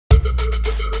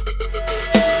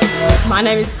My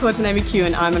name is Courtney McHugh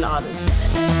and I'm an artist.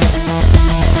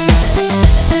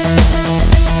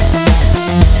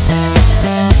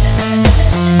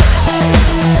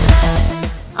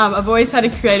 I've always had a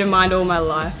creative mind all my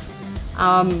life.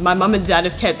 My mum and dad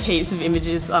have kept heaps of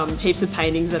images, heaps of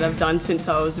paintings that I've done since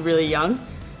I was really young.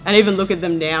 And I even look at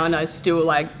them now and I still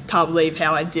can't believe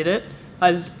how I did it.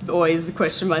 I just always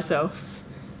question myself.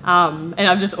 And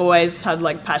I've just always had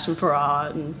passion for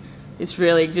art, and it's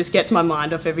really just gets my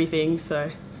mind off everything.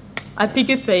 So I pick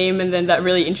a theme and then that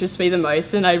really interests me the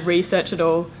most, and I research it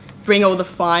all, bring all the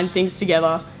fine things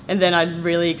together, and then I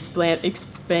really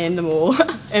expand them all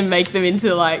and make them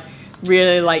into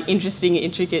really interesting,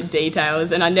 intricate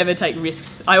details. And I never take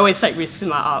risks. I always take risks in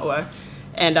my artwork,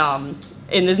 and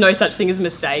there's no such thing as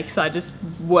mistakes. I just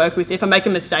work with, if I make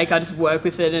a mistake, I just work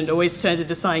with it, and it always turns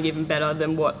into something even better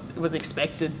than what was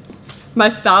expected. My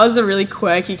style is a really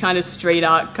quirky kind of street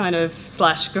art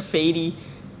 / graffiti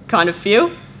kind of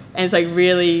feel. And it's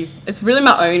it's really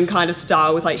my own kind of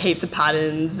style with heaps of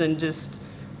patterns, and it's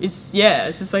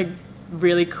just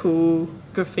really cool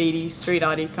graffiti, street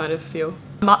arty kind of feel.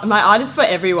 My art is for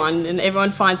everyone, and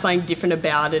everyone finds something different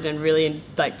about it and really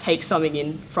takes something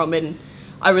in from it. And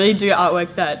I really do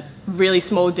artwork that really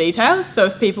small details, so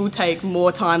if people take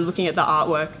more time looking at the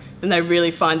artwork, then they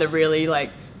really find the really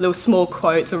little small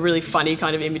quotes or really funny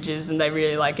kind of images, and they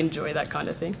really enjoy that kind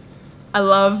of thing. I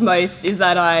love most is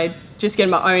that I just get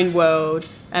in my own world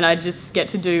and I just get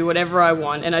to do whatever I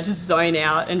want, and I just zone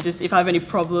out, and just if I have any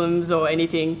problems or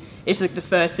anything, it's the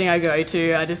first thing I go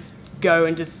to. I just go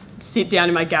and just sit down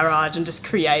in my garage and just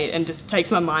create, and just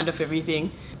takes my mind off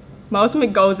everything. My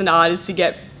ultimate goal as an artist is to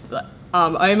get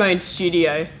own my own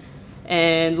studio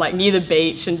and near the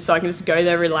beach, and so I can just go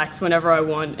there, relax whenever I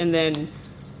want, and then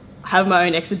have my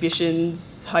own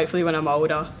exhibitions, hopefully when I'm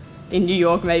older, in New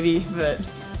York maybe, but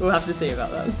we'll have to see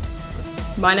about that.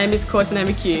 My name is Courtney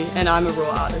McHugh and I'm a raw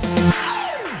artist.